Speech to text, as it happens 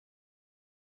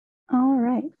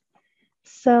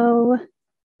So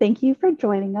thank you for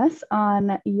joining us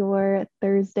on your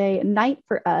Thursday night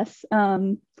for us.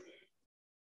 I'm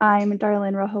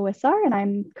Darlene Rojo-Wissar, and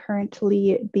I'm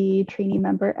currently the trainee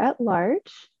member at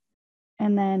Large.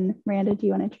 And then Miranda, do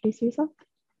you want to introduce yourself?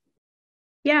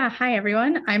 Yeah, hi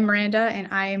everyone. I'm Miranda,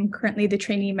 and I'm currently the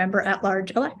trainee member at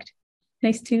Large Elect.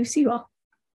 Nice to see you all.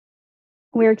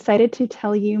 We're excited to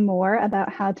tell you more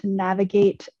about how to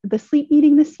navigate the sleep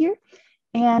meeting this year.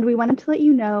 And we wanted to let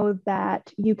you know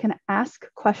that you can ask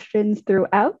questions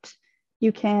throughout.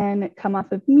 You can come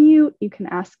off of mute. You can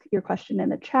ask your question in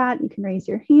the chat. You can raise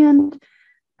your hand.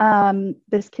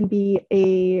 This can be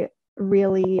a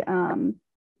really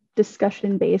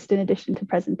discussion-based in addition to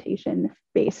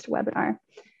presentation-based webinar.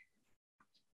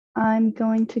 I'm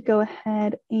going to go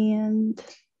ahead and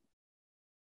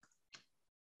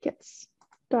get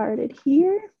started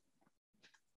here.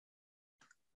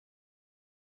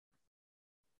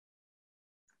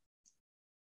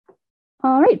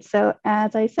 All right, so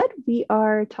as I said, we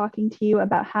are talking to you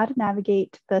about how to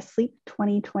navigate the SLEEP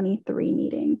 2023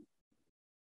 meeting.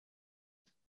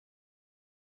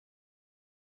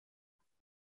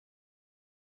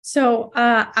 So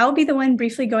I'll be the one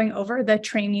briefly going over the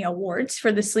trainee awards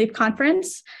for the SLEEP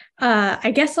conference. I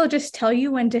guess I'll just tell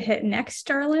you when to hit next,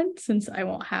 Darlene, since I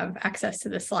won't have access to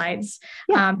the slides.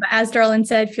 Yeah. But as Darlene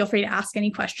said, feel free to ask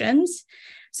any questions.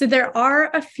 So there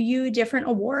are a few different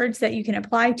awards that you can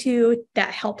apply to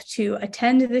that help to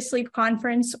attend the SLEEP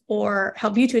conference or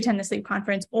help you to attend the SLEEP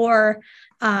conference or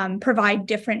provide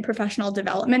different professional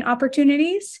development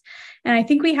opportunities. And I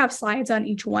think we have slides on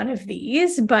each one of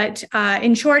these, but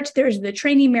in short, there's the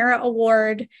Trainee Merit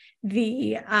Award,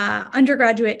 the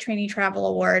Undergraduate Trainee Travel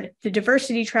Award, the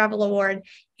Diversity Travel Award,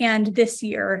 and this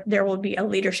year there will be a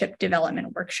Leadership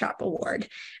Development Workshop Award.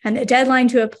 And the deadline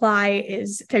to apply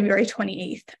is February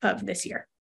 28th of this year.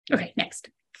 Okay, next.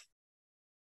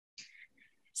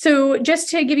 So just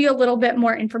to give you a little bit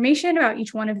more information about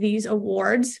each one of these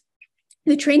awards,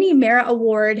 the Trainee Merit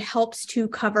Award helps to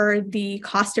cover the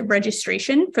cost of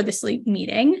registration for the SLEEP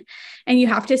meeting, and you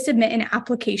have to submit an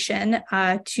application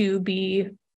to be,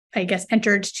 I guess,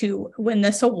 entered to win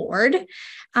this award.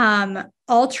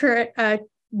 All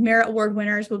Merit Award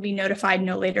winners will be notified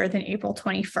no later than April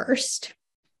 21st.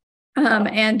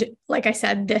 And like I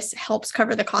said, this helps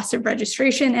cover the cost of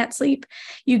registration at SLEEP.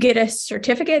 You get a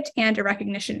certificate and a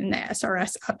recognition in the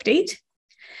SRS update.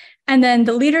 And then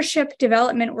the Leadership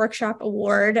Development Workshop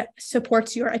Award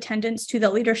supports your attendance to the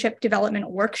Leadership Development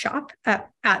Workshop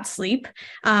at SLEEP.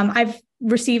 I've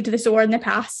received this award in the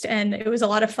past, and it was a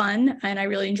lot of fun, and I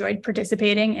really enjoyed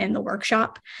participating in the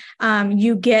workshop.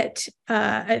 You get,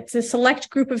 it's a select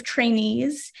group of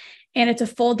trainees, and it's a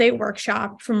full day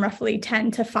workshop from roughly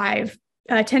 10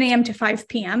 a.m. to 5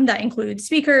 p.m. That includes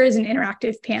speakers and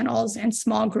interactive panels and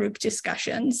small group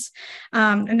discussions.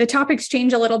 And the topics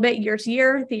change a little bit year to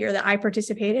year. The year that I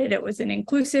participated, it was an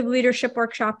inclusive leadership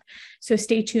workshop. So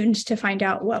stay tuned to find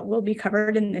out what will be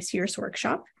covered in this year's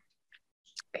workshop.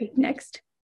 Okay, next.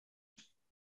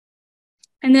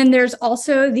 And then there's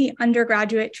also the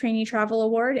Undergraduate Trainee Travel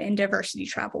Award and Diversity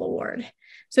Travel Award.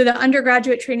 So the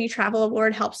Undergraduate Trainee Travel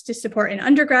Award helps to support an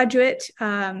undergraduate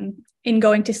in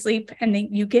going to SLEEP, and then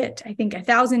you get, I think,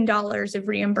 $1,000 of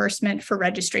reimbursement for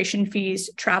registration fees,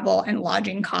 travel, and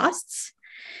lodging costs.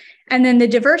 And then the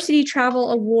Diversity Travel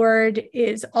Award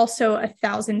is also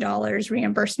 $1,000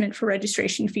 reimbursement for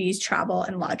registration fees, travel,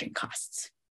 and lodging costs.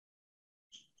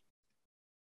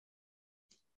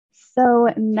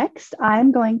 So next,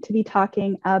 I'm going to be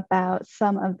talking about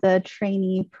some of the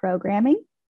trainee programming.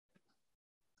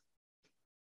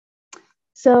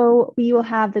 So we will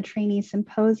have the Trainee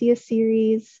Symposia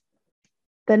series,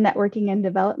 the Networking and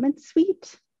Development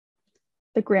Suite,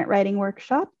 the Grant Writing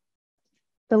Workshop,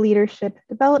 the Leadership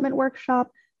Development Workshop.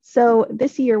 So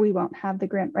this year we won't have the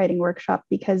Grant Writing Workshop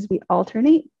because we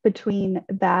alternate between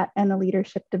that and the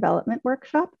Leadership Development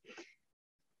Workshop.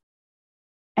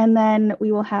 And then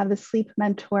we will have the SLEEP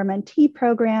Mentor Mentee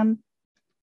program,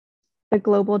 the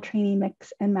Global Trainee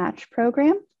Mix and Match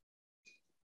program,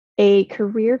 a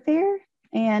career fair,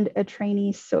 and a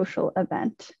trainee social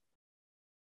event.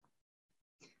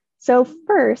 So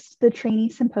first, the Trainee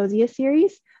Symposia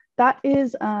series, that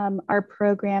is our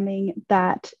programming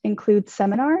that includes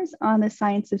seminars on the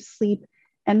science of sleep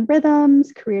and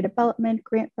rhythms, career development,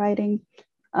 grant writing.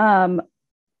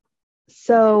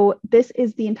 So this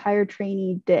is the entire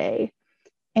trainee day.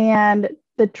 And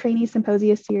the Trainee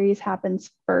Symposia series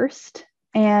happens first.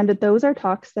 And those are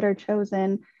talks that are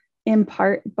chosen in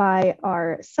part by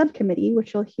our subcommittee,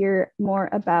 which you'll hear more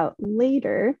about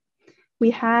later.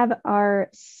 We have our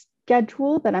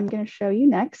schedule that I'm going to show you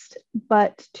next,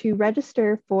 but to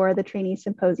register for the Trainee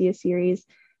Symposia series,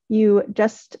 you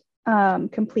just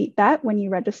complete that when you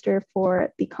register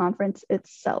for the conference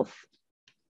itself.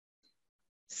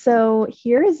 So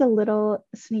here is a little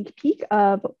sneak peek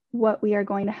of what we are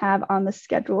going to have on the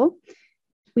schedule.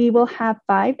 We will have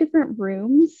 5 different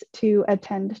rooms to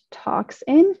attend talks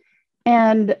in,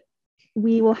 and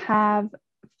we will have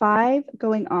 5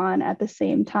 going on at the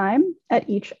same time at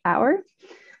each hour.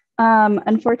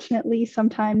 Unfortunately,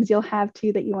 sometimes you'll have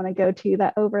 2 that you want to go to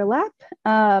that overlap,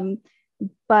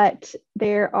 but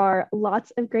there are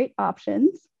lots of great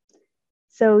options.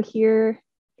 So here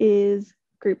is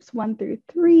groups 1 through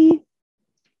 3,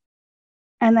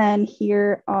 and then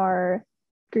here are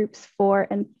groups 4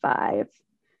 and 5.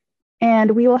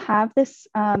 And we will have this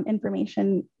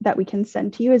information that we can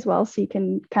send to you as well, so you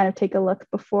can kind of take a look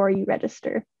before you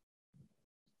register.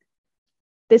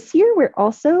 This year, we're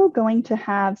also going to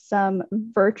have some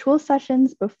virtual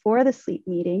sessions before the sleep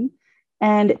meeting,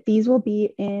 and these will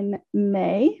be in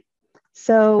May.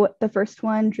 So the first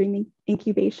one, Dreaming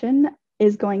Incubation,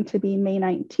 is going to be May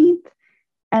 19th,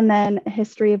 and then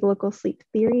History of Local Sleep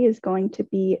Theory is going to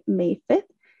be May 5th.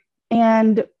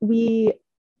 And we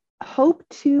hope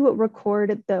to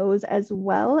record those as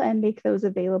well and make those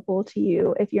available to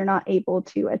you if you're not able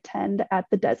to attend at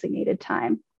the designated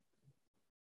time.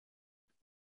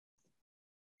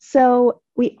 So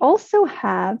we also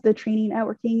have the Training,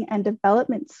 Networking, and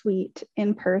Development Suite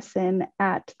in person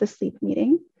at the sleep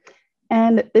meeting.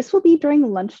 And this will be during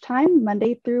lunchtime,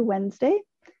 Monday through Wednesday.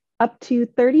 Up to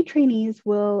 30 trainees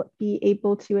will be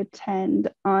able to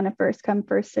attend on a first come,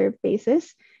 first served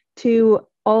basis to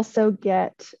also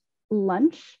get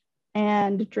lunch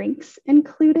and drinks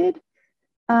included.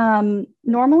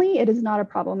 Normally, it is not a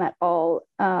problem at all.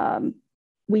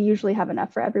 We usually have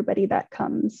enough for everybody that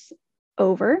comes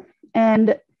over.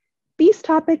 And these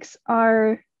topics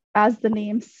are, as the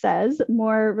name says,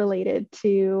 more related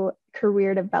to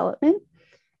career development.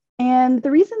 And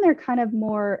the reason they're kind of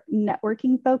more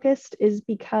networking focused is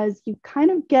because you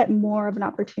kind of get more of an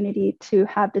opportunity to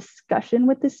have discussion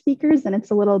with the speakers, and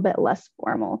it's a little bit less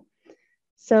formal.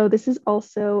 So this is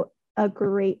also a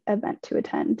great event to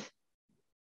attend.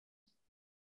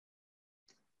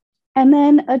 And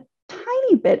then a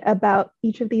tiny bit about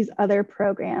each of these other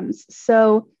programs.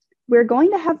 So we're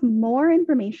going to have more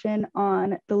information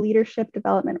on the Leadership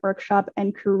Development Workshop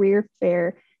and Career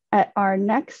Fair at our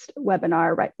next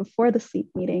webinar right before the sleep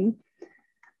meeting.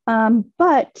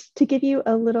 But to give you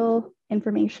a little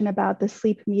information about the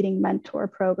Sleep Meeting Mentor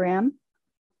Program.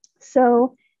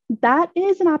 So that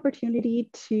is an opportunity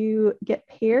to get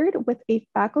paired with a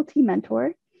faculty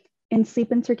mentor in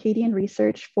sleep and circadian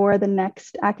research for the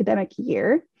next academic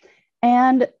year.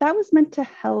 And that was meant to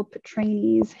help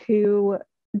trainees who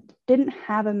didn't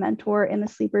have a mentor in the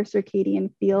sleep or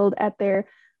circadian field at their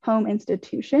home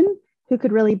institution who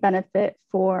could really benefit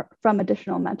from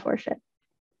additional mentorship.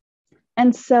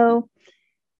 And so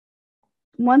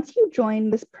once you join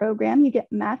this program, you get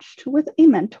matched with a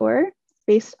mentor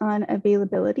based on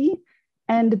availability,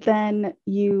 and then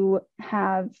you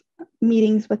have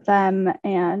meetings with them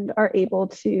and are able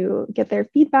to get their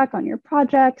feedback on your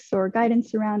projects or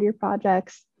guidance around your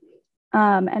projects.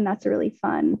 And that's a really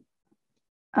fun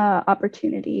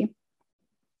opportunity.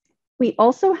 We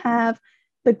also have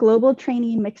the Global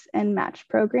Trainee Mix and Match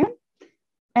program.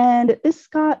 And this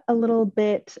got a little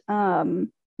bit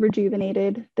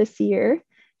rejuvenated this year.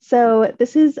 So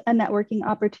this is a networking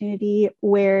opportunity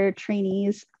where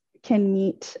trainees can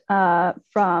meet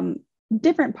from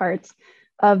different parts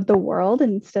of the world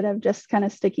instead of just kind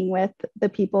of sticking with the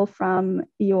people from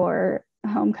your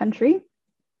home country.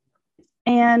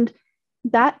 And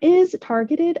that is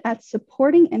targeted at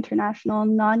supporting international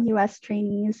non-US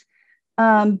trainees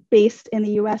based in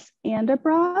the US and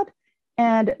abroad,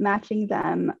 and matching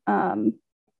them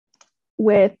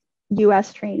with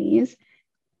US trainees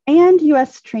and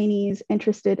US trainees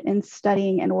interested in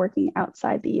studying and working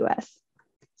outside the US.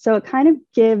 So it kind of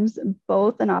gives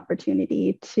both an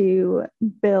opportunity to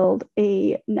build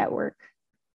a network.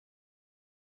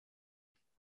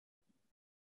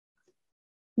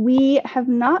 We have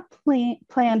not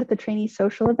planned the trainee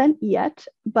social event yet,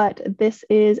 but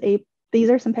these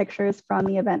are some pictures from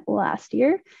the event last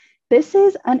year. This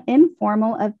is an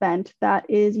informal event that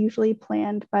is usually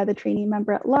planned by the trainee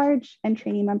member at large and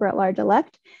trainee member at large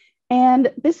elect.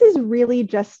 And this is really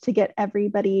just to get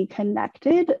everybody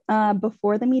connected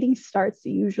before the meeting starts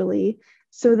usually,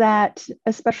 so that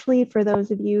especially for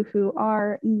those of you who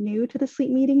are new to the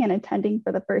sleep meeting and attending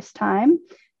for the first time,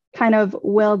 kind of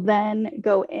will then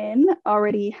go in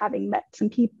already having met some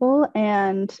people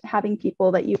and having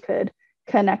people that you could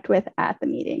connect with at the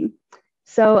meeting.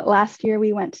 So last year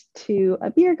we went to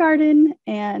a beer garden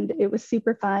and it was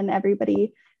super fun.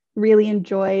 Everybody really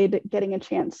enjoyed getting a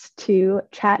chance to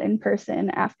chat in person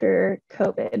after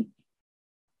COVID.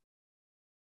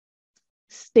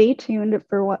 Stay tuned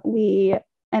for what we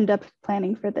end up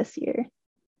planning for this year.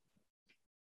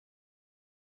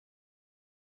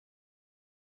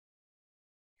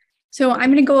 So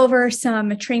I'm going to go over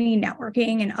some training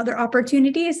networking and other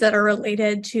opportunities that are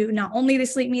related to not only the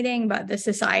sleep meeting, but the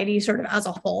society sort of as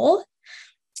a whole.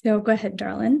 So go ahead,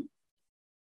 Darlene.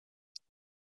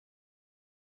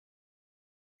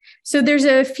 So there's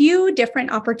a few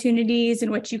different opportunities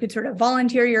in which you could sort of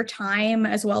volunteer your time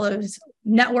as well as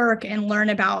network and learn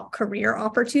about career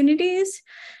opportunities.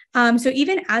 So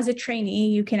even as a trainee,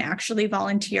 you can actually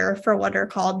volunteer for what are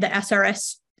called the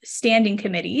SRS standing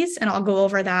committees, and I'll go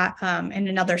over that in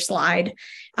another slide.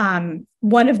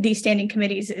 One of these standing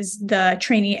committees is the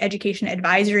Trainee Education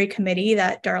Advisory Committee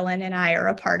that Darlene and I are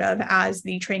a part of as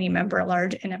the Trainee Member at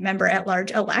Large and Member at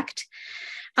Large elect.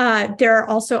 There are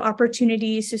also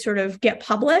opportunities to sort of get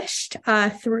published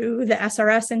through the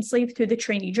SRS and Sleep through the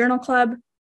Trainee Journal Club.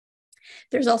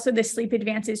 There's also the Sleep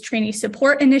Advances Trainee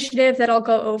Support Initiative that I'll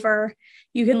go over.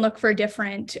 You can look for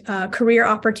different career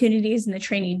opportunities in the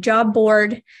Trainee Job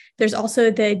Board. There's also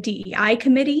the DEI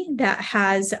committee that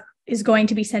is going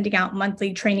to be sending out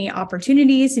monthly trainee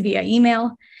opportunities via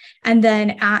email. And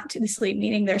then at the sleep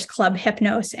meeting, there's Club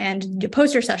Hypnos and the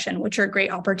poster session, which are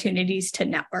great opportunities to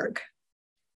network.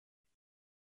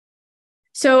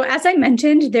 So as I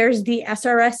mentioned, there's the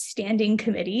SRS standing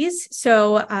committees.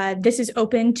 So this is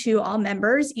open to all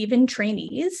members, even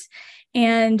trainees.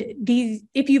 And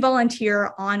if you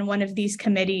volunteer on one of these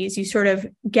committees, you sort of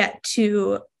get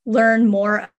to learn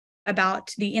more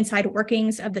about the inside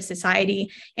workings of the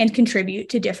society and contribute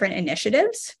to different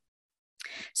initiatives.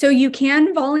 So you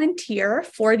can volunteer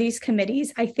for these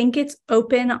committees. I think it's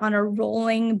open on a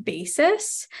rolling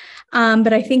basis,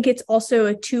 but I think it's also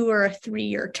a 2 or a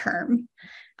 3-year term.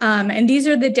 And these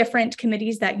are the different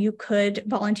committees that you could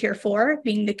volunteer for,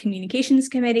 being the Communications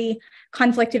Committee,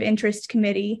 Conflict of Interest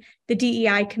Committee, the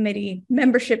DEI Committee,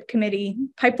 Membership Committee,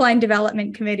 Pipeline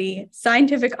Development Committee,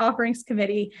 Scientific Offerings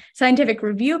Committee, Scientific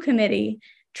Review Committee,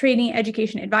 Trainee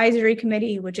Education Advisory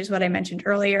Committee, which is what I mentioned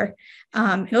earlier.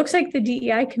 It looks like the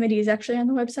DEI Committee is actually on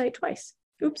the website twice.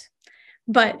 Oops.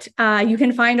 But you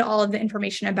can find all of the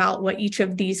information about what each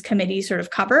of these committees sort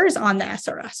of covers on the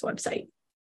SRS website.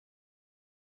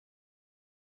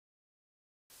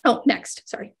 Oh, next,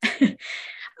 sorry.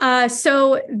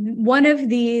 So one of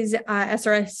these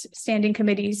SRS standing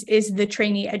committees is the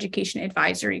Trainee Education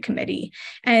Advisory Committee.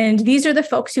 And these are the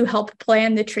folks who help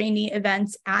plan the trainee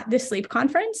events at the Sleep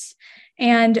Conference.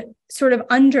 And sort of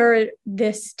under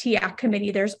this TAC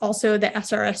committee, there's also the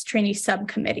SRS Trainee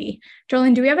Subcommittee.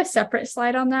 Darlene, do we have a separate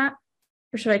slide on that?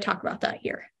 Or should I talk about that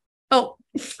here? Oh,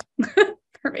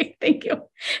 perfect. Thank you.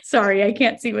 Sorry, I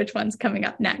can't see which one's coming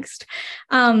up next.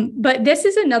 But this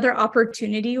is another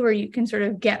opportunity where you can sort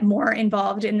of get more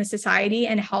involved in the society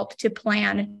and help to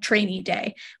plan Trainee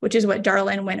Day, which is what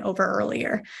Darlene went over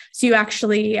earlier. So you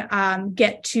actually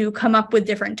get to come up with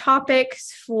different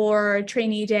topics for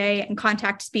Trainee Day and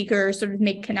contact speakers, sort of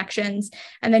make connections.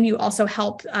 And then you also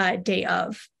help day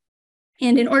of.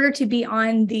 And in order to be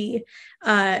on the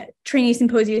Trainee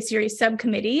Symposia Series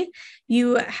subcommittee,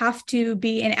 you have to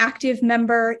be an active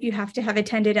member. You have to have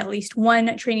attended at least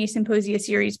one Trainee Symposia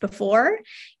Series before,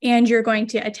 and you're going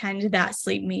to attend that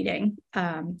sleep meeting,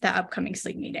 that upcoming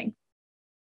sleep meeting.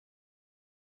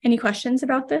 Any questions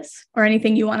about this or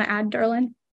anything you want to add,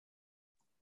 Darlene?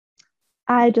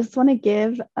 I just want to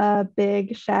give a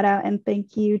big shout out and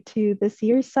thank you to this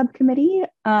year's subcommittee.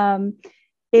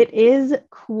 It is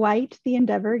quite the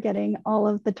endeavor getting all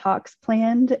of the talks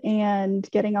planned and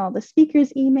getting all the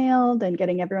speakers emailed and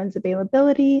getting everyone's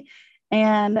availability.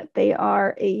 And they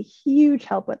are a huge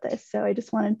help with this. So I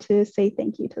just wanted to say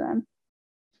thank you to them.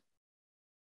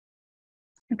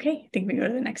 Okay, I think we go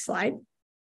to the next slide.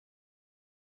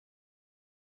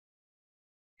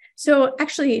 So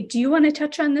actually, do you want to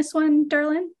touch on this one,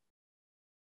 Darlene?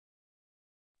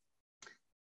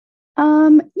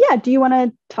 Yeah, do you want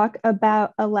to talk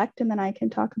about elect and then I can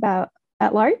talk about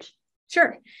at large?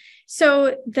 Sure.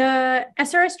 So the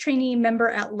SRS Trainee Member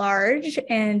at Large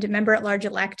and Member at Large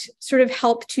elect sort of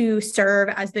help to serve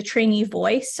as the trainee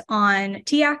voice on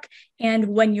TAC, and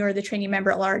when you're the Trainee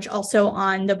Member at Large, also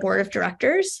on the board of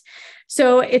directors.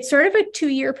 So it's sort of a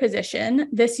 2-year position.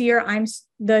 This year, I'm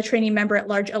the trainee member at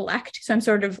large elect. So I'm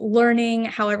sort of learning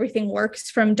how everything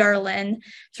works from Darlene,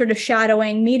 sort of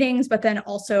shadowing meetings, but then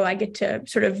also I get to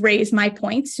sort of raise my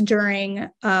points during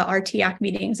our TIAC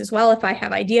meetings as well, if I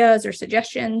have ideas or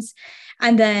suggestions.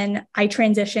 And then I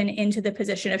transition into the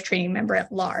position of trainee member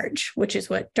at large, which is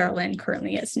what Darlene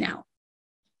currently is now.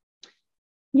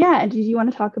 Yeah, and did you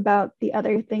want to talk about the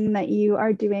other thing that you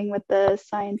are doing with the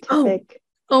scientific?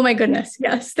 Oh my goodness.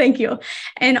 Yes. Thank you.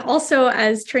 And also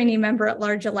as trainee member at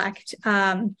large elect,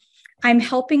 I'm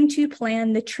helping to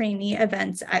plan the trainee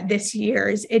events at this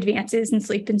year's Advances in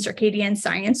Sleep and Circadian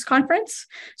Science conference.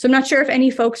 So I'm not sure if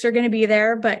any folks are going to be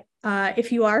there, but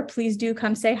if you are, please do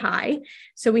come say hi.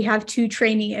 So we have 2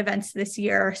 trainee events this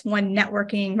year, one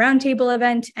networking roundtable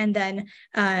event, and then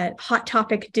a hot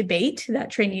topic debate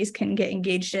that trainees can get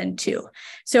engaged in too.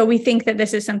 So we think that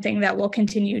this is something that we'll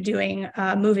continue doing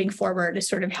moving forward, is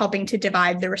sort of helping to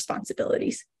divide the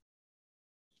responsibilities.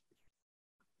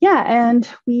 Yeah, and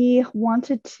we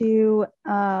wanted to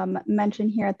mention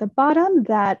here at the bottom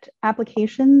that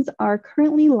applications are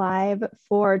currently live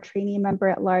for trainee member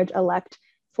at large elect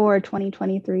for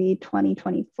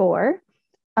 2023-2024.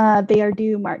 They are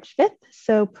due March 5th,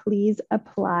 so please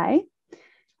apply.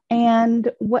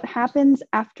 And what happens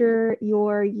after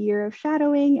your year of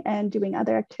shadowing and doing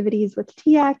other activities with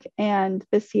TIAC and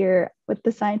this year with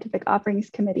the Scientific Offerings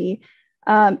Committee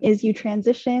is you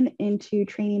transition into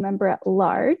trainee member at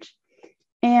large.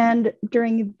 And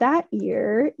during that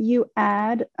year, you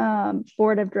add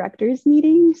board of directors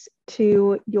meetings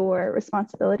to your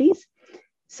responsibilities.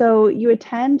 So you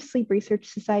attend Sleep Research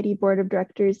Society Board of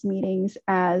Directors meetings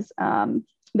as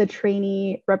the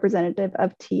trainee representative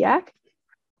of TIAC.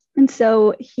 And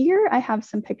so here I have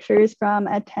some pictures from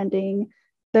attending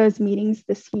those meetings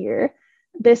this year.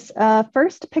 This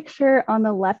first picture on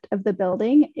the left of the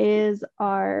building is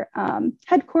our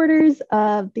headquarters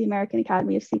of the American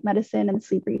Academy of Sleep Medicine and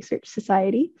Sleep Research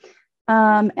Society.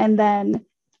 And then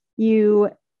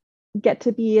you get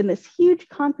to be in this huge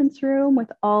conference room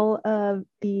with all of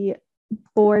the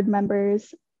board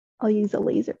members. I'll use a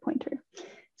laser pointer.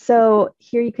 So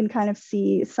here you can kind of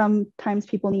see, sometimes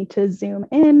people need to zoom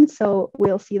in, so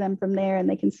we'll see them from there and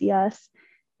they can see us.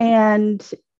 And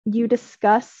you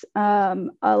discuss a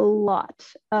lot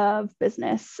of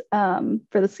business for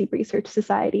the Sleep Research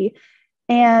Society.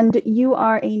 And you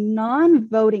are a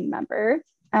non-voting member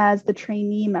as the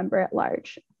trainee member at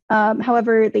large.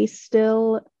 However, they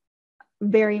still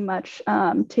very much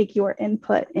take your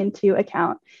input into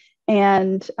account,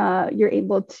 and you're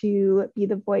able to be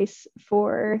the voice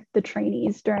for the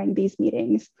trainees during these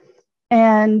meetings.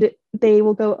 And they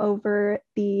will go over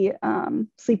the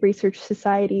Sleep Research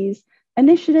Society's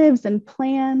initiatives and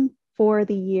plan for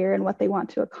the year and what they want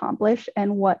to accomplish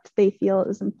and what they feel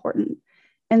is important.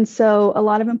 And so a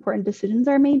lot of important decisions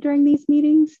are made during these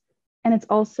meetings. And it's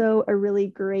also a really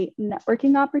great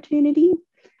networking opportunity.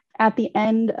 At the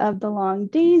end of the long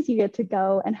days, you get to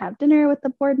go and have dinner with the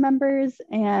board members,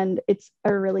 and it's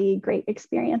a really great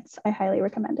experience. I highly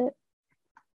recommend it.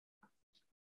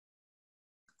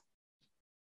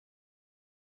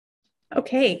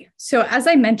 Okay, so as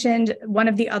I mentioned, one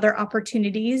of the other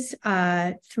opportunities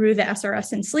through the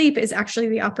SRS and Sleep is actually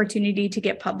the opportunity to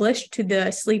get published to the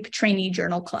Sleep Trainee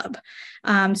Journal Club.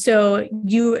 So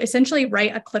you essentially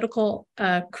write a critical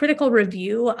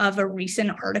review of a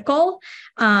recent article,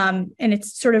 and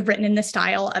it's sort of written in the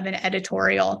style of an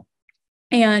editorial.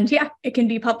 And yeah, it can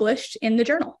be published in the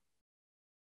journal.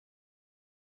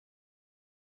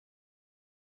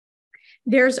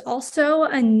 There's also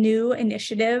a new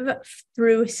initiative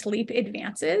through Sleep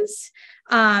Advances.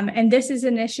 And this is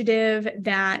an initiative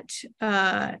that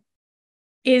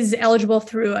is eligible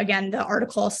through, again, the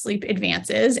article Sleep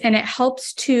Advances, and it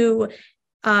helps to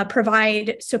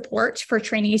provide support for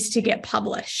trainees to get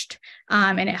published.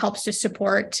 And it helps to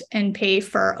support and pay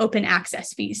for open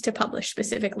access fees to publish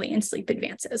specifically in Sleep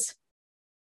Advances.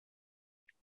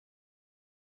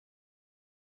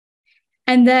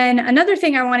 And then another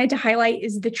thing I wanted to highlight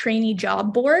is the trainee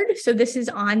job board. So this is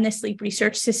on the Sleep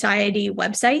Research Society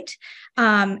website.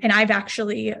 And I've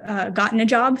actually gotten a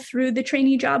job through the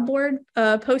trainee job board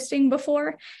posting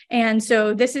before. And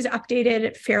so this is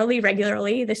updated fairly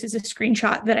regularly. This is a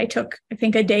screenshot that I took, I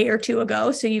think, a day or two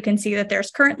ago. So you can see that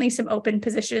there's currently some open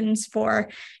positions for,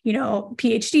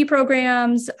 PhD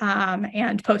programs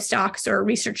and postdocs or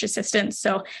research assistants.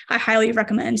 So I highly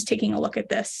recommend taking a look at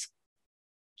this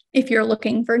if you're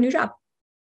looking for a new job.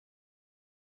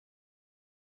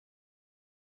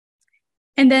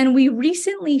 And then we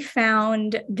recently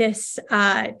found this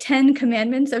 10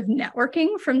 commandments of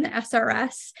networking from the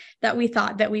SRS that we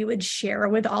thought that we would share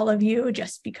with all of you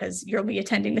just because you'll be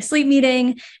attending the sleep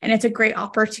meeting. And it's a great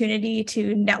opportunity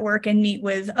to network and meet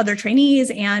with other trainees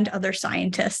and other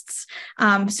scientists.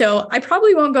 So I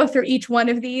probably won't go through each one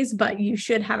of these, but you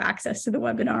should have access to the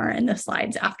webinar and the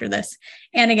slides after this.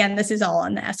 And again, this is all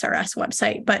on the SRS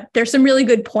website, but there's some really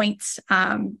good points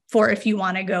for if you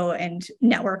want to go and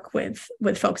network with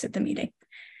folks at the meeting.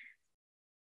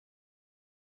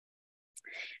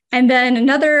 And then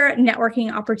another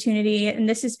networking opportunity, and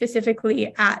this is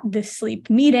specifically at the sleep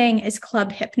meeting, is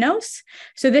Club Hypnos.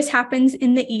 So this happens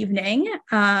in the evening,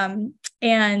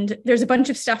 and there's a bunch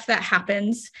of stuff that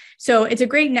happens. So it's a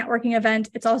great networking event.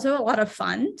 It's also a lot of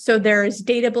fun. So there's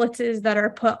data blitzes that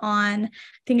are put on. I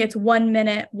think it's 1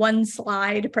 minute, 1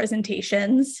 slide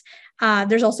presentations.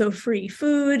 There's also free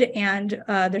food, and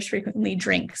there's frequently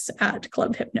drinks at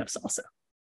Club Hypnos also.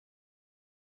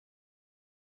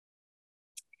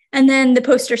 And then the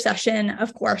poster session,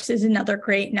 of course, is another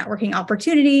great networking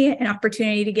opportunity, an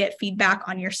opportunity to get feedback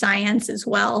on your science as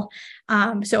well.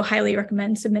 So highly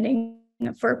recommend submitting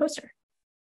for a poster.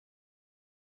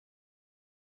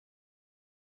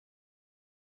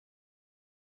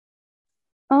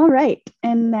 All right,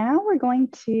 and now we're going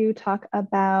to talk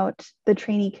about the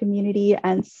trainee community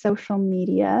and social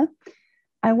media.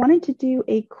 I wanted to do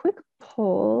a quick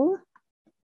poll.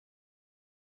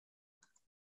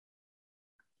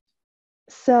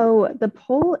 So the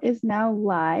poll is now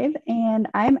live, and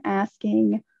I'm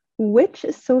asking, which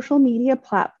social media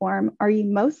platform are you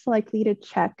most likely to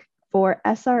check for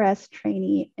SRS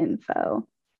trainee info?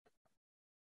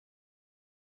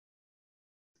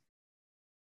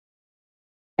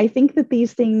 I think that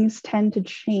these things tend to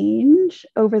change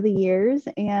over the years,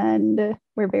 and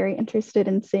we're very interested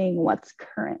in seeing what's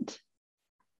current.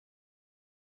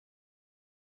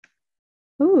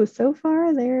 Ooh, so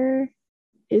far there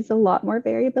is a lot more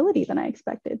variability than I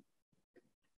expected.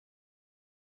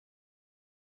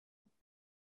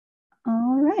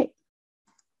 All right.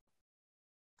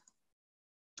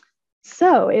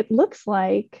 So it looks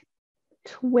like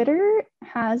Twitter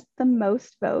has the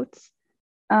most votes,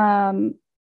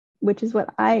 which is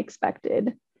what I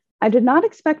expected. I did not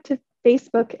expect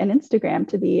Facebook and Instagram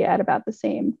to be at about the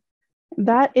same.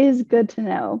 That is good to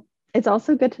know. It's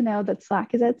also good to know that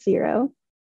Slack is at 0.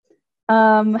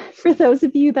 For those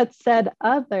of you that said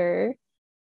other,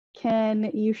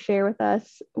 can you share with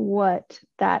us what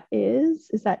that is?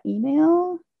 Is that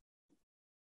email?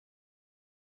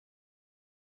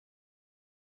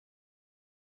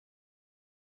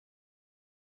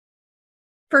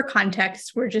 For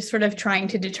context, we're just sort of trying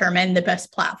to determine the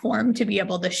best platform to be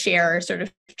able to share sort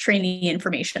of trainee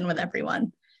information with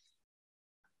everyone.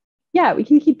 Yeah, we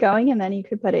can keep going and then you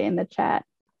could put it in the chat.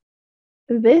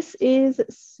 This is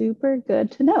super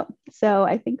good to know. So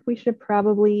I think we should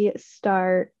probably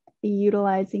start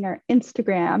utilizing our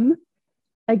Instagram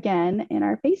again and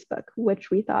our Facebook,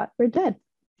 which we thought were dead.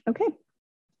 Okay.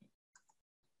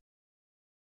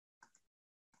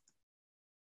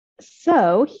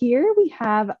 So here we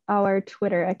have our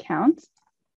Twitter accounts.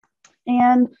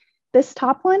 And this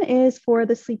top one is for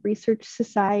the Sleep Research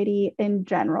Society in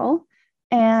general.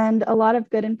 And a lot of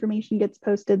good information gets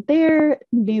posted there,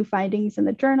 new findings in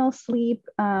the journal Sleep,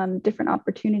 different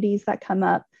opportunities that come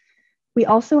up. We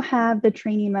also have the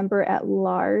Trainee Member at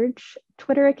Large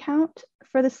Twitter account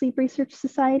for the Sleep Research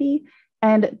Society,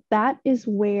 and that is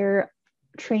where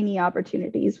trainee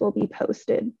opportunities will be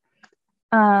posted.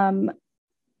 On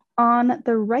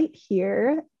the right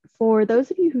here, for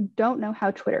those of you who don't know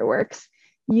how Twitter works,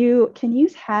 you can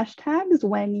use hashtags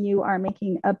when you are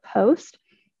making a post.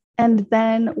 And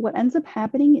then what ends up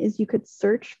happening is you could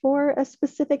search for a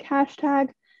specific hashtag,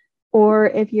 or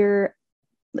if you're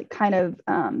like kind of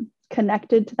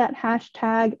connected to that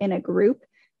hashtag in a group,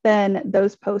 then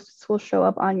those posts will show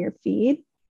up on your feed.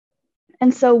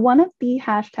 And so one of the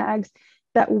hashtags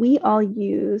that we all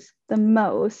use the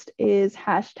most is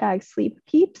hashtag sleep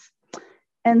peeps.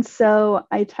 And so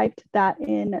I typed that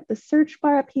in the search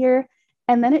bar up here,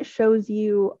 and then it shows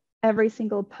you every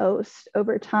single post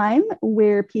over time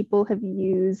where people have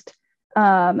used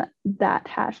that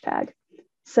hashtag.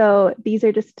 So these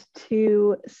are just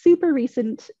 2 super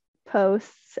recent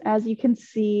posts. As you can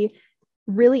see,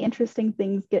 really interesting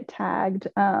things get tagged.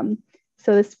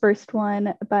 So this first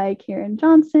one by Karen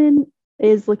Johnson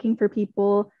is looking for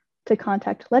people to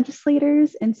contact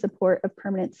legislators in support of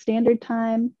permanent standard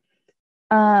time.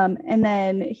 And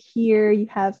then here you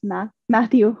have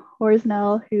Matthew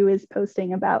Horsnell, who is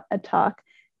posting about a talk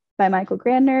by Michael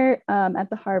Grandner at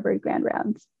the Harvard Grand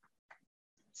Rounds.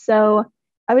 So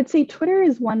I would say Twitter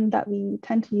is one that we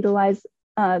tend to utilize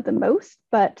the most,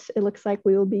 but it looks like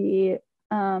we will be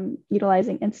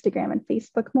utilizing Instagram and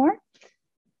Facebook more.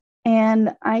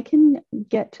 And I can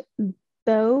get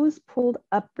those pulled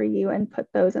up for you and put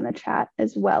those in the chat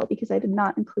as well, because I did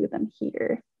not include them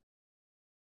here.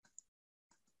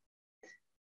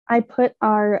 I put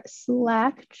our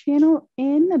Slack channel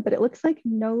in, but it looks like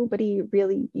nobody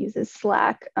really uses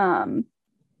Slack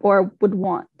or would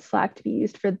want Slack to be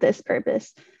used for this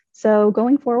purpose. So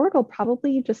going forward, we'll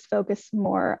probably just focus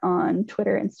more on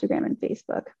Twitter, Instagram, and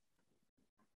Facebook.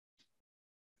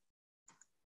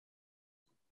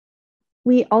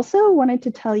 We also wanted to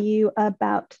tell you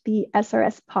about the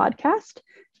SRS podcast.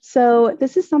 So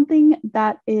this is something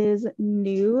that is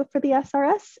new for the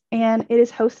SRS, and it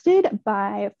is hosted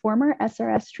by former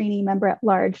SRS Trainee Member at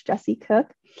Large, Jesse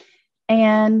Cook.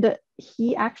 And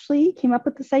he actually came up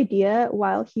with this idea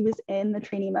while he was in the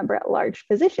Trainee Member at Large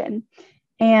position.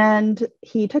 And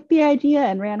he took the idea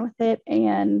and ran with it,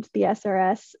 and the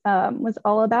SRS was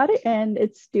all about it, and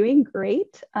it's doing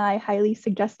great. I highly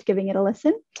suggest giving it a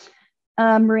listen.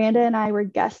 Miranda and I were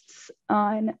guests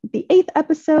on the 8th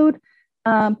episode,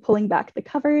 pulling back the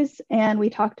covers, and we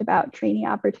talked about trainee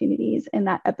opportunities in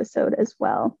that episode as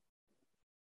well.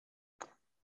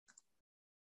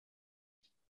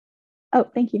 Oh,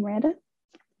 thank you, Miranda.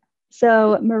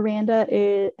 So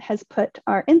Miranda has put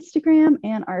our Instagram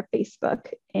and our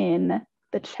Facebook in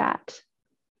the chat.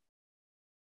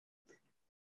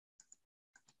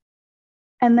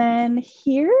 And then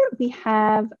here we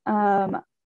have our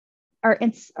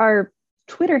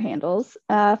Twitter handles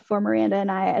for Miranda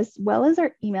and I, as well as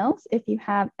our emails, if you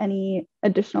have any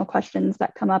additional questions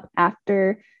that come up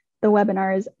after the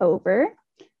webinar is over.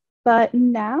 But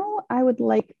now I would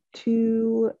like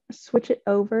to switch it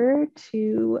over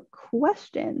to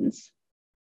questions.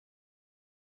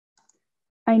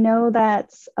 I know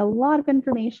that's a lot of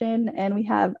information, and we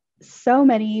have so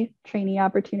many trainee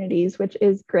opportunities, which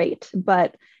is great,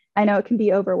 but I know it can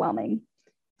be overwhelming.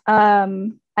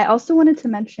 I also wanted to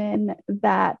mention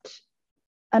that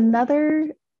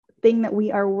another thing that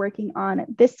we are working on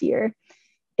this year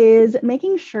is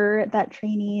making sure that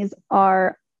trainees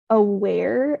are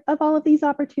aware of all of these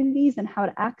opportunities and how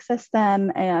to access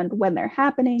them and when they're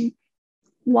happening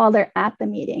while they're at the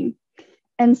meeting.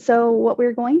 And so what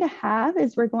we're going to have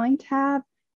is we're going to have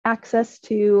access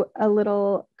to a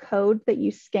little code that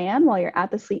you scan while you're at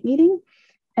the sleep meeting,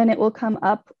 and it will come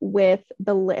up with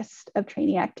the list of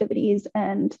trainee activities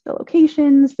and the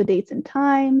locations, the dates and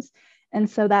times. And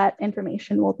so that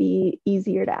information will be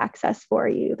easier to access for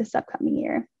you this upcoming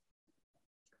year.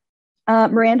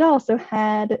 Miranda also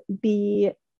had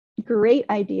the great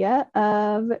idea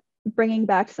of bringing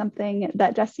back something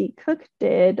that Jesse Cook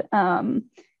did in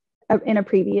a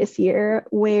previous year,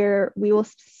 where we will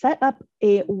set up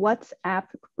a WhatsApp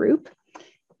group,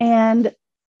 and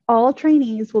all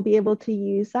trainees will be able to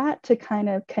use that to kind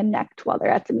of connect while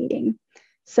they're at the meeting.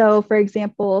 So for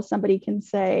example, somebody can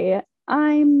say,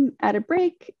 I'm at a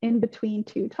break in between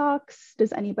two talks.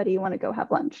 Does anybody want to go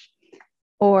have lunch?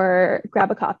 Or grab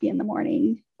a coffee in the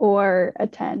morning, or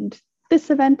attend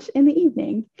this event in the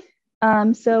evening.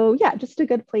 So yeah, just a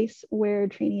good place where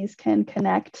trainees can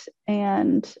connect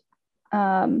and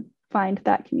find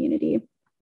that community.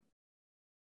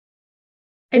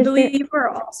 I believe we're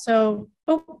also,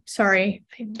 oh, sorry.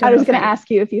 I was going to ask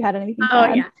you if you had anything to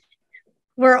add. Yeah.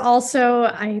 We're also,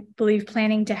 I believe,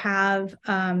 planning to have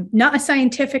not a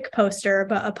scientific poster,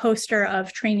 but a poster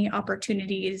of trainee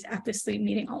opportunities at the sleep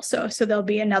meeting also. So there'll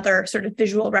be another sort of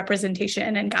visual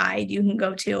representation and guide you can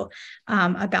go to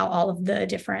about all of the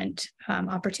different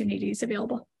opportunities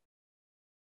available.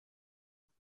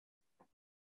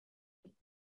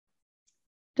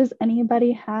 Does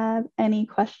anybody have any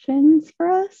questions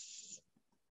for us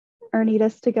or need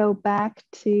us to go back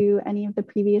to any of the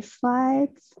previous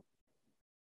slides?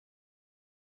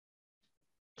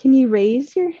 Can you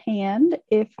raise your hand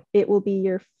if it will be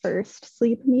your first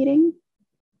sleep meeting?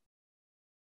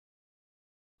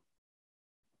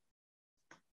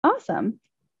 Awesome.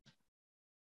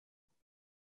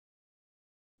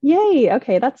 Yay,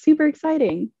 okay, that's super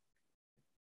exciting.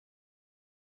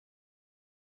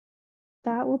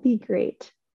 That will be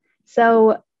great.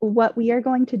 So what we are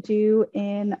going to do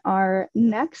in our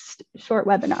next short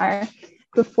webinar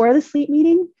before the sleep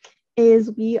meeting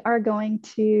is we are going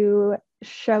to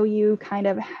show you kind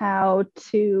of how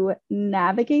to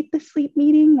navigate the sleep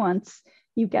meeting once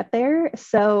you get there.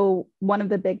 So one of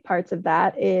the big parts of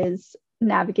that is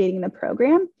navigating the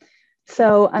program.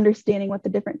 So understanding what the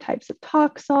different types of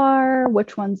talks are,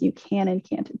 which ones you can and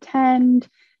can't attend,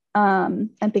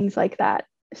 and things like that.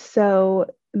 So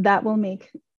that will make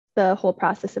the whole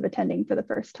process of attending for the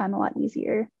first time a lot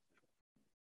easier.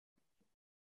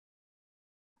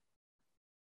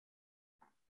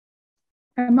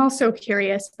 I'm also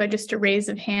curious, but just a raise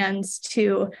of hands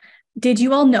did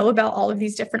you all know about all of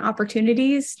these different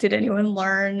opportunities? Did anyone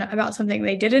learn about something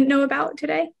they didn't know about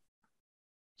today?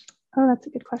 Oh, that's a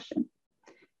good question.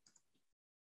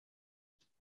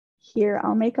 Here,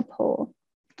 I'll make a poll.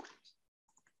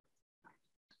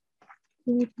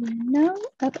 Did you know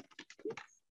about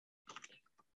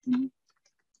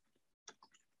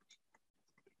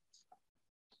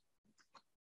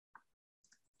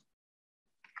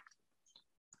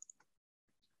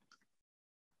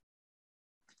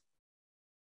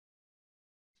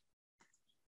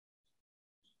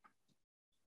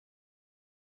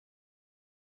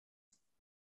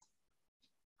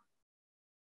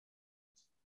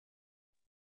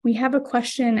We have a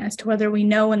question as to whether we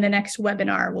know when the next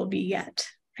webinar will be yet.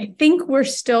 I think we're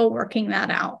still working that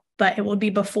out, but it will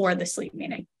be before the sleep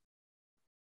meeting.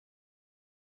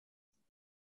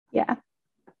 Yeah.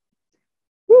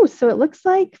 Ooh, so it looks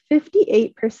like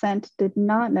 58% did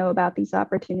not know about these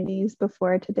opportunities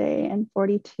before today, and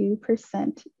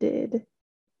 42% did.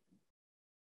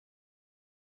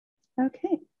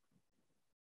 Okay.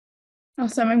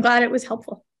 Awesome. I'm glad it was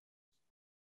helpful.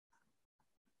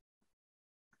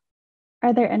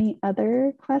 Are there any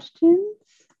other questions?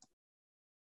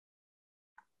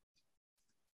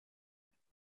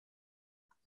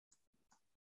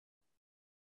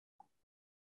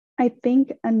 I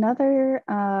think another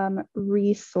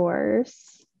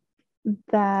resource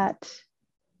that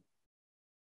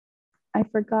I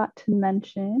forgot to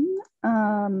mention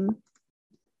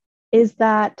is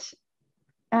that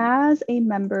as a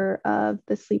member of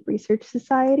the Sleep Research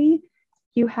Society,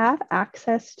 you have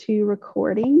access to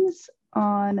recordings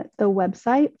on the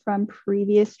website from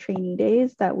previous trainee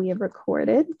days that we have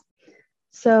recorded.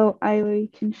 So I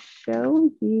can show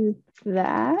you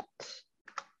that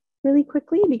really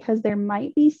quickly because there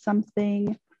might be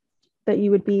something that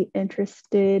you would be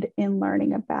interested in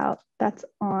learning about that's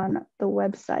on the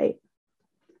website.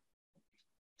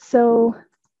 So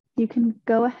you can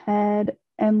go ahead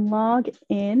and log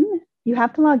in. You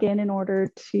have to log in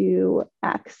order to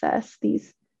access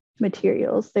these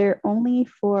materials. They're only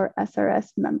for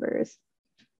SRS members.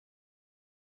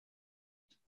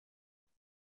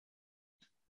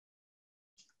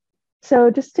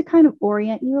 So just to kind of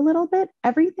orient you a little bit,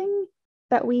 everything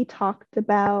that we talked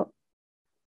about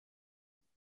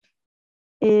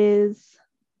is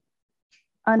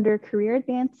under career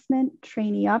advancement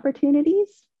trainee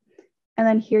opportunities. And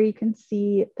then here you can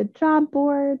see the job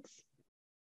boards.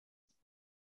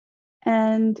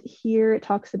 And here it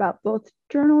talks about both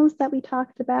journals that we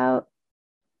talked about.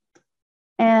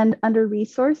 And under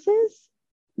resources,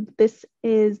 this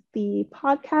is the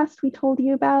podcast we told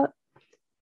you about.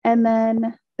 And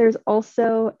then there's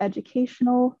also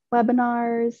educational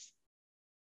webinars,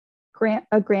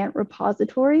 a grant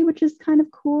repository, which is kind of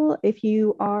cool. If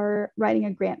you are writing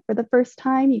a grant for the first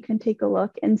time, you can take a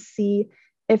look and see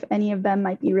if any of them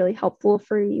might be really helpful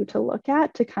for you to look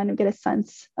at to kind of get a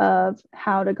sense of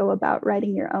how to go about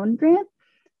writing your own grant.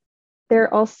 There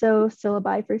are also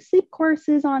syllabi for sleep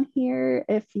courses on here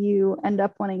if you end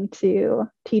up wanting to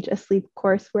teach a sleep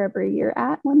course wherever you're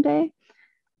at one day.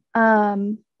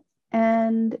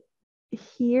 And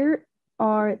here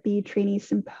are the Trainee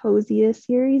Symposia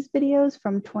series videos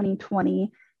from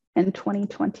 2020 and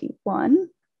 2021.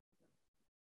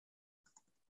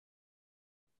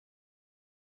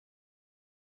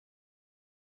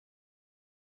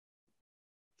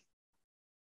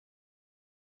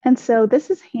 And so this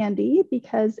is handy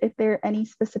because if there are any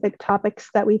specific topics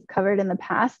that we've covered in the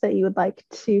past that you would like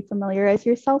to familiarize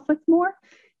yourself with more,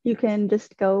 you can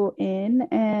just go in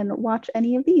and watch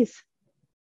any of these.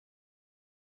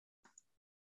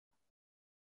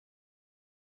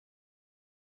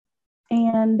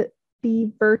 And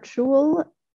the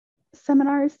virtual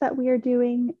seminars that we are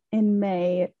doing in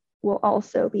May will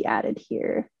also be added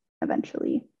here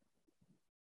eventually.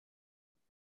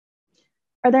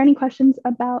 Are there any questions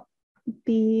about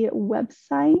the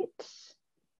website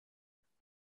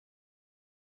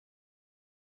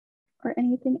or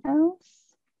anything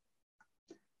else?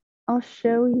 I'll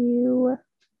show you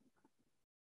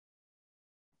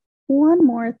one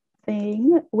more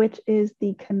thing, which is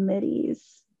the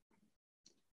committees.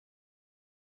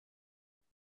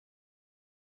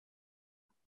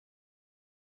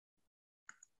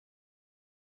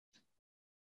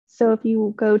 So if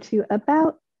you go to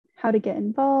About, How to Get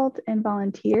Involved and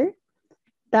Volunteer,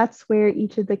 that's where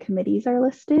each of the committees are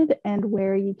listed and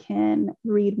where you can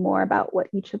read more about what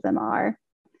each of them are.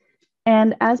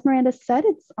 And as Miranda said,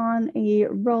 it's on a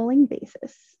rolling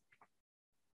basis.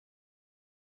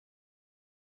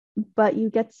 But you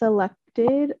get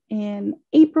selected in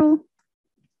April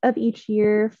of each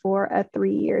year for a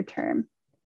 3-year term.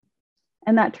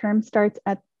 And that term starts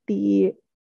at the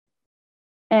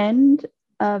end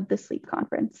of the SLEEP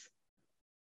conference.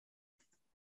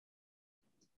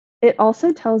 It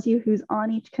also tells you who's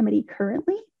on each committee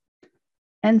currently.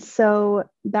 And so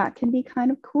that can be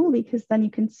kind of cool because then you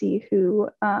can see who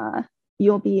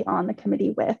you'll be on the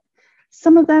committee with.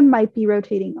 Some of them might be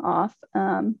rotating off,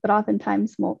 but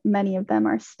oftentimes many of them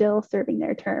are still serving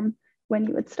their term when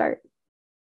you would start.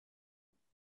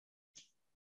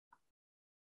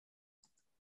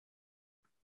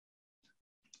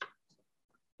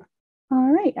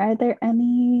 All right, are there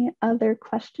any other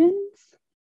questions?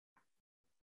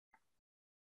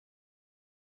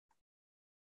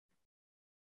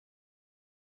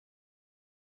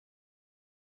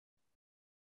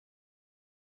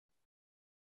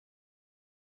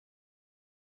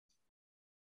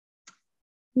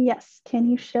 Yes, can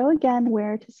you show again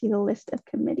where to see the list of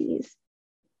committees?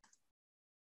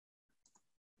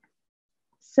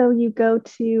 So you go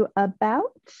to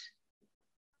About,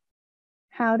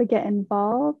 How to Get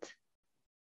Involved,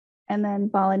 and then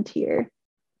Volunteer.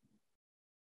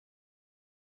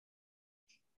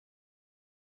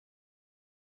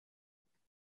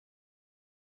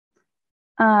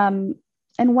 And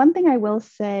one thing I will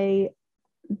say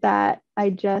that I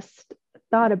just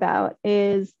thought about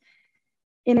is,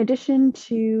 in addition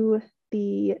to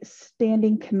the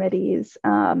standing committees,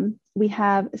 we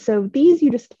have, so these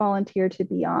you just volunteer to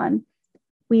be on.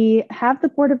 We have the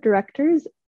board of directors,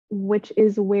 which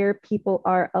is where people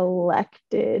are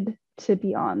elected to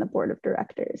be on the board of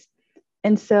directors.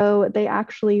 And so they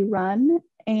actually run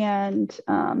and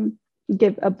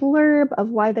give a blurb of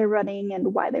why they're running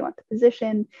and why they want the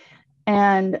position.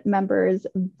 And members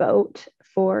vote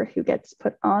for who gets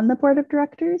put on the board of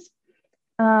directors.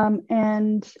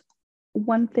 And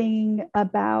one thing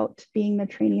about being the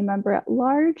trainee member at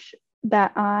large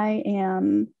that I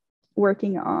am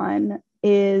working on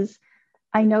is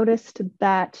I noticed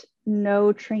that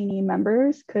no trainee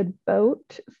members could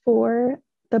vote for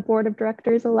the board of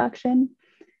directors election.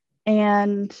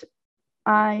 And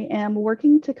I am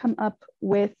working to come up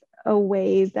with a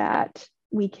way that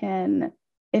we can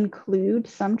include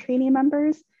some trainee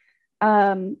members.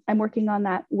 I'm working on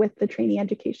that with the Trainee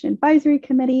Education Advisory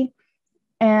Committee,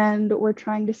 and we're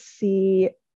trying to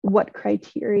see what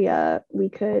criteria we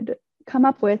could come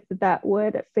up with that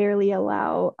would fairly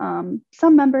allow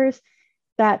some members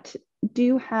that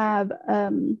do have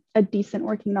a decent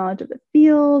working knowledge of the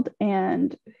field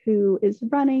and who is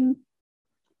running,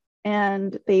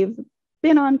 and they've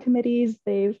been on committees,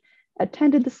 they've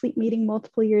attended the SLEEP meeting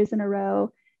multiple years in a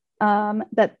row,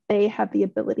 that they have the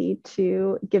ability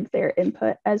to give their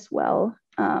input as well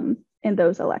in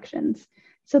those elections.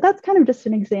 So that's kind of just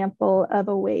an example of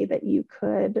a way that you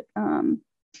could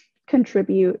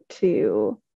contribute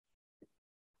to,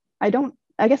 I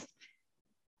guess,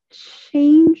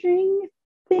 changing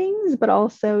things, but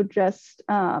also just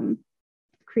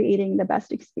creating the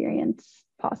best experience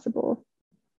possible.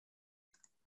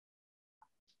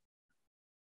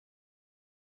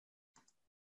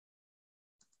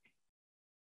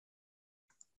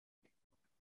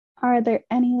 Are there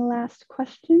any last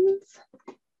questions?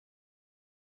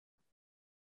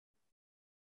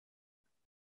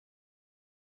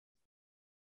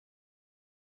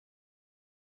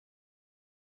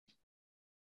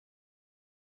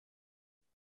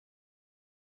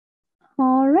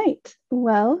 All right,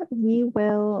 well, we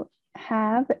will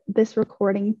have this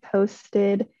recording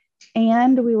posted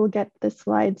and we will get the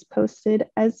slides posted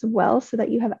as well so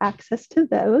that you have access to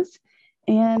those.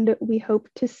 And we hope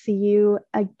to see you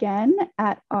again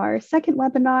at our second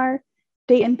webinar,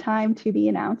 date and time to be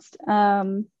announced.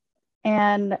 And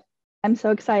I'm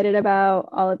so excited about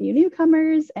all of you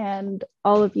newcomers and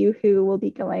all of you who will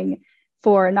be going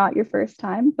for not your first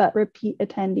time, but repeat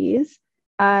attendees.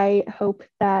 I hope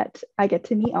that I get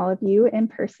to meet all of you in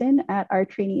person at our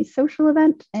trainees social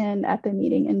event and at the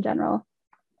meeting in general.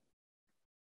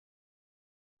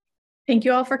 Thank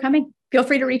you all for coming. Feel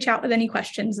free to reach out with any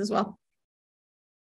questions as well.